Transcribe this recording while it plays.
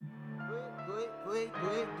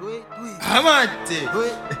I'm at it. Girl,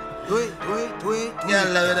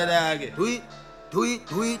 love it, dog. Do it,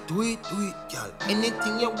 girl.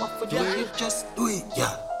 Anything you want for that, you just do it,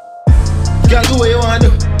 girl. Girl, do what you want to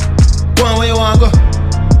do. Go on where you want to go.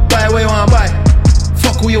 Buy what you want to buy.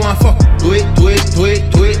 Fuck who you want to fuck. Do it.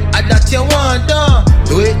 And that you want, done.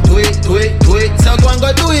 Do it. So go and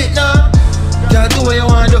go do it now. Girl, do what you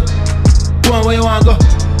want to do. Go on where you want to go.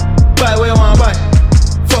 Buy what you want to buy.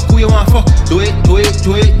 Fuck who you want to fuck. Do it.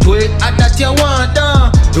 And that you want,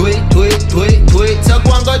 done. Do it. So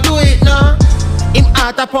go and go do it now. Him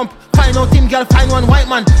heart a pump. Find out him girl, find one white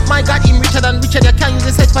man. My God, him richer than Richard. You can't use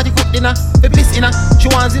the set for the cook dinner. The bliss inna, she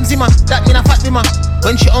wants him zimmer. That mean a fat bimmer.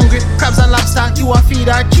 When she hungry, crabs and lobster. You a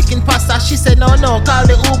feed her chicken pasta. She said no, call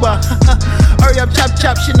the Uber. Hurry up,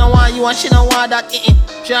 chop. She no want you and she no want that.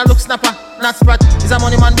 She a look snapper, not sprat. Is a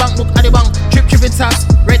money man bank book at the bank. Tripping sauce,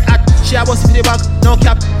 red hat. She a boss for the bag, no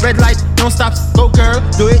cap, red light, no stops. Go girl,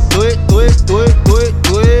 do it.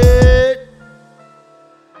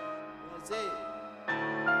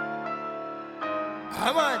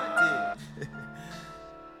 I'm at it.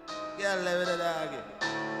 Girl, love it, dog.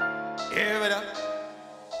 Hear me now?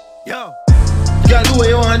 Yo. Girl, do what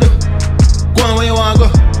you want to do. Go on where you want to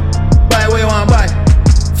go. Buy what you want to buy.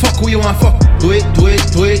 Fuck who you want to fuck. Do it.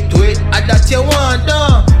 And that you want,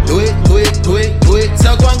 done. Do it.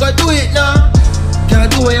 So go and go do it now. Girl,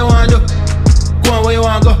 do what you want to do. Go on where you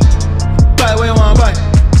want to go. Buy what you want to buy.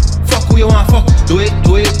 Fuck who you want to fuck. Do it.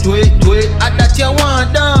 And that you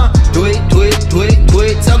want, done. Do it.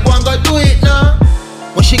 So go and go do it now.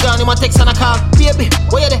 When she gone, him a text and a call. Baby,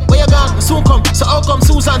 where you there? Where you gone? We soon come. So how come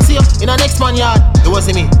Susan see you in the next man yard? It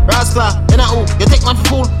wasn't me. Rascal, then a who? You take man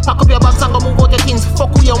for fool. Pack up your bags and go move out your things.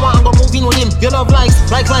 Fuck who you want and go move in with him. You love likes,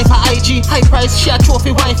 like life for IG. High price, share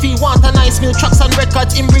trophy, wifey. Want a nice meal, trucks and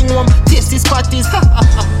records. Him bring home, tasty parties.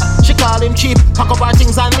 She call him cheap. Pack up her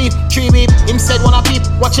things and leave. 3 weeks, him said wanna peep.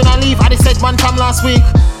 Watching and leave. I said man from last week.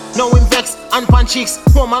 No him vex and pan cheeks.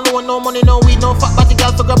 Home alone, no money, no weed, no fat body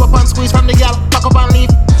girl to grab up and squeeze from the girl. Pack up and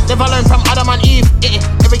leave. Never learn from Adam and Eve.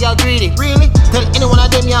 Every girl greedy. Really? Tell any one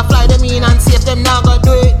of them you fly them in and see if them now go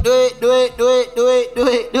do it. No. Do it, girl. Do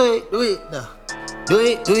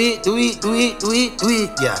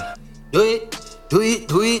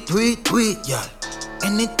it, girl.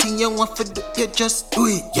 Anything you want for do, you just do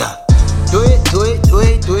it, girl. Do it, girl. Do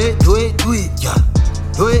it, girl. Do it, girl.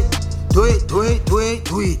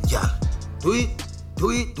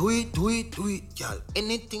 Do it, girl.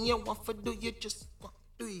 Anything you want for do, you just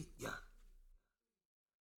do it, girl.